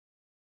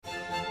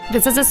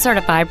This is a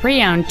certified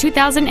pre-owned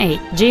 2008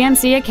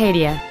 GMC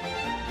Acadia.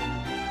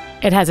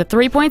 It has a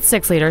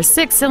 3.6-liter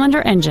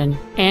 6-cylinder engine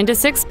and a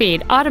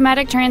 6-speed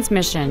automatic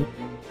transmission.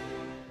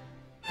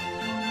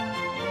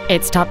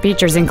 Its top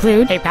features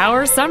include a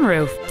power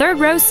sunroof,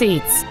 third-row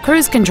seats,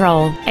 cruise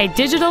control, a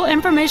digital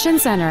information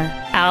center,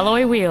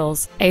 alloy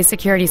wheels, a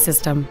security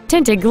system,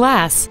 tinted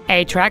glass,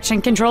 a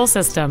traction control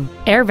system,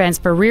 air vents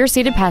for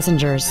rear-seated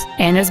passengers,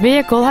 and this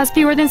vehicle has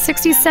fewer than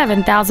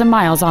 67,000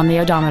 miles on the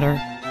odometer.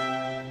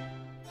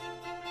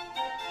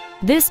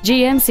 This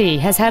GMC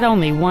has had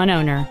only one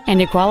owner,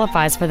 and it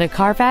qualifies for the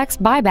Carfax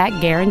buyback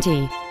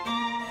guarantee.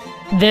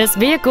 This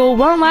vehicle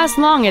won't last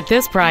long at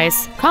this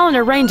price. Call and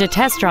arrange a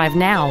test drive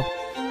now.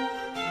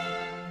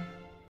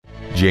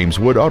 James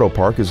Wood Auto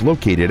Park is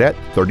located at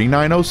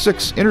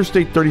 3906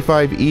 Interstate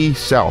 35E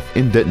South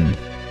in Denton.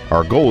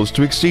 Our goal is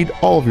to exceed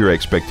all of your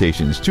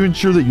expectations to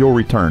ensure that you'll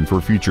return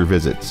for future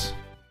visits.